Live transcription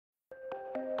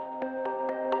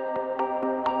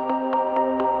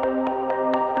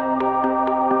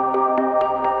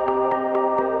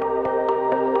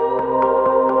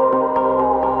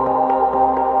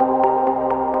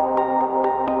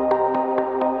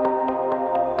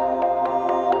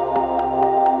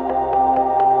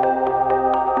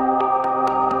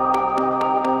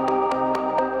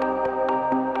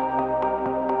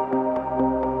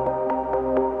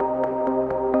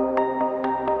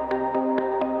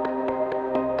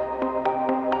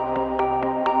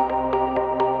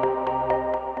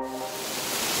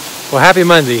Well, happy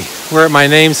Monday. We're at my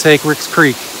namesake, Ricks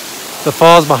Creek. The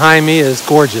falls behind me is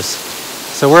gorgeous.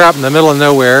 So we're up in the middle of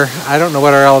nowhere. I don't know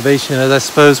what our elevation is. I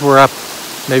suppose we're up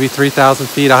maybe 3,000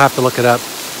 feet. I'll have to look it up.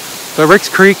 But Ricks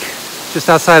Creek, just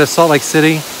outside of Salt Lake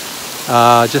City,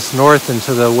 just north and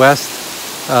to the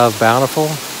west of Bountiful,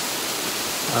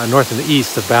 north and the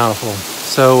east of Bountiful.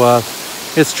 So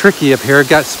it's tricky up here. It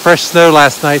got fresh snow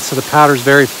last night, so the powder's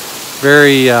very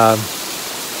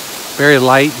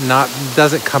light,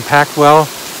 doesn't compact well.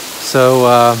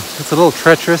 So it's a little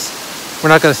treacherous. We're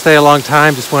not going to stay a long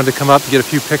time. Just wanted to come up and get a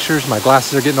few pictures. My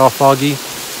glasses are getting all foggy.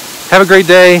 Have a great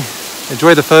day.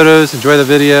 Enjoy the photos. Enjoy the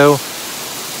video.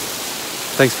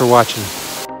 Thanks for watching.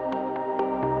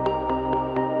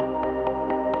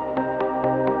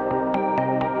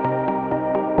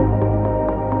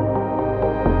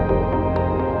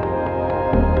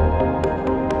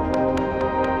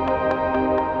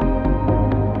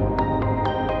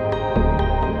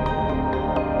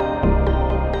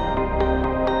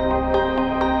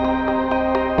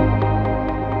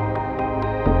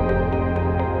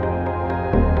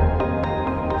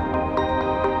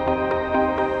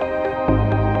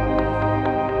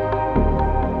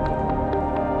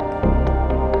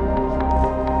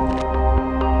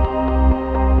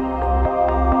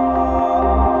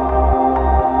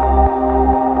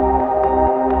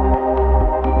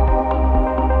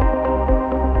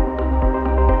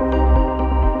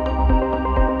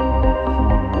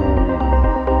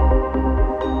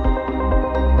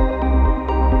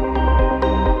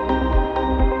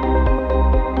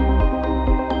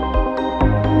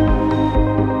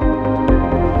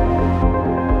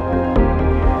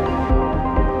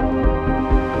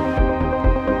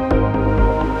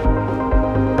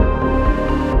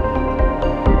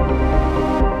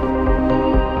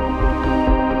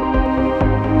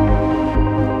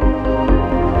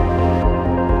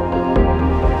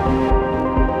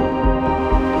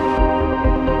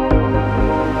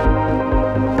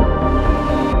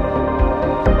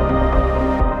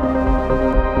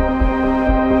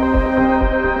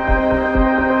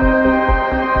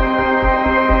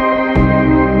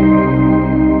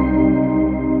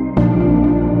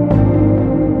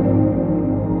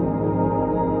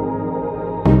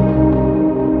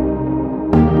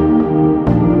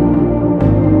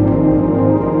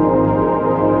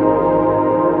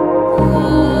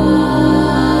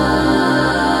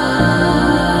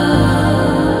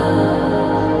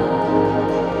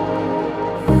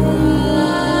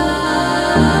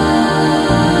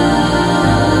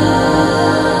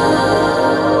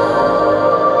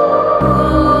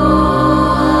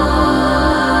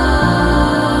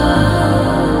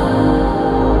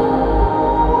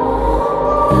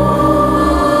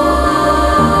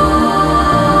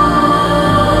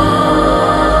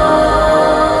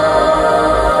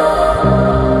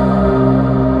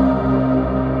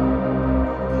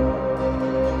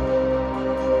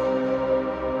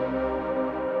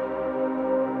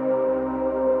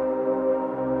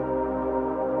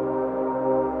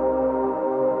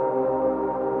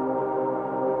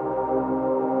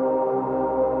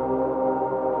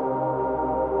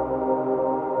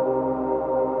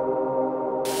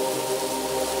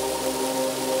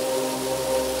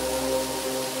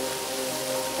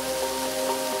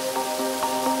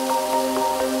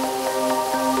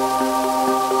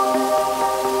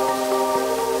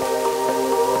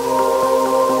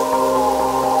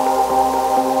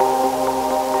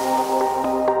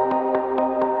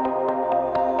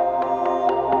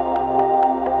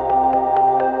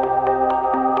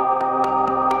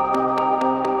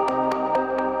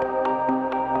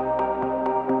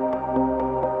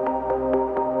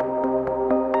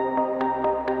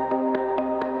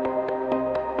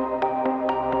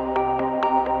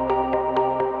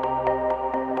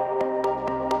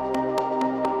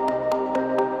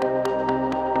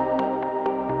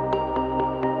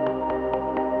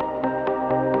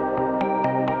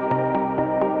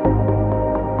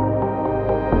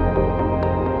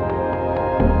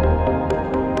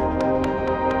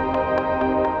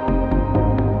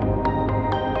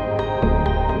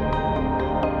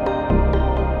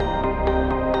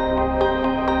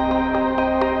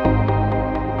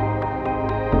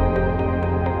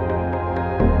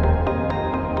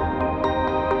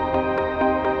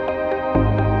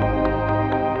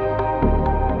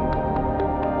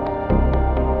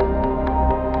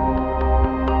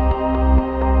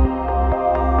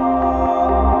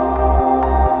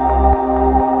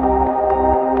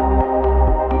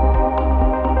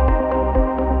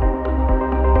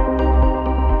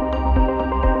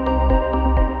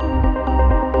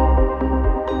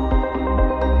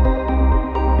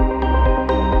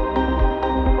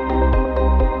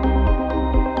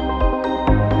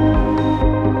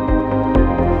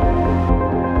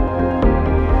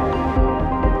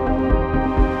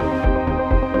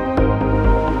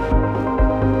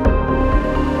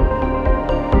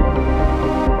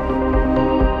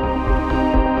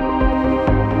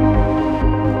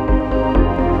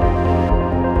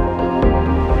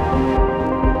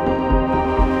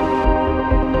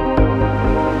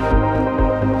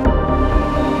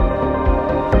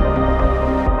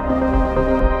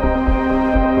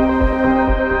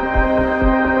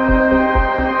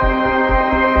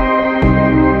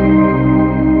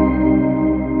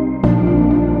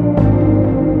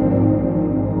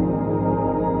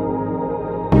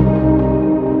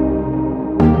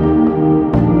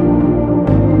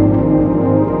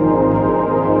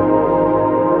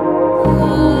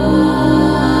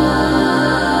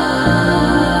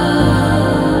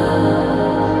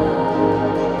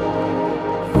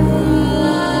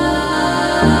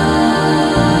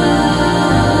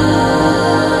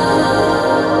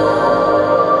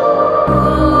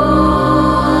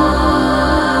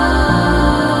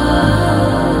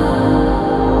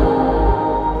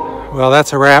 Well,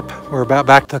 that's a wrap. We're about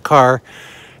back to the car.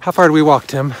 How far did we walk,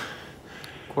 Tim?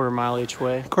 Quarter mile each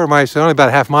way. Quarter mile, so only about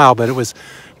a half mile, but it was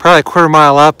probably a quarter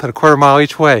mile up and a quarter mile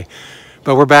each way.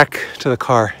 But we're back to the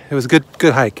car. It was a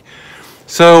good hike.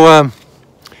 So,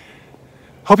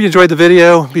 hope you enjoyed the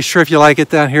video. Be sure if you like it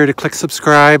down here to click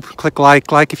subscribe, click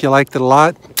like if you liked it a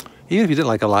lot. Even if you didn't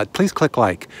like it a lot, please click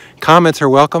like. Comments are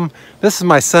welcome. This is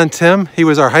my son, Tim. He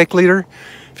was our hike leader.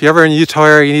 If you're ever in the Utah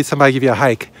area, you need somebody to give you a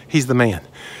hike, he's the man.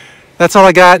 That's all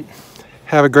I got.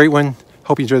 Have a great one.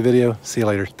 Hope you enjoyed the video. See you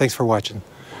later. Thanks for watching.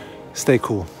 Stay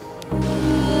cool.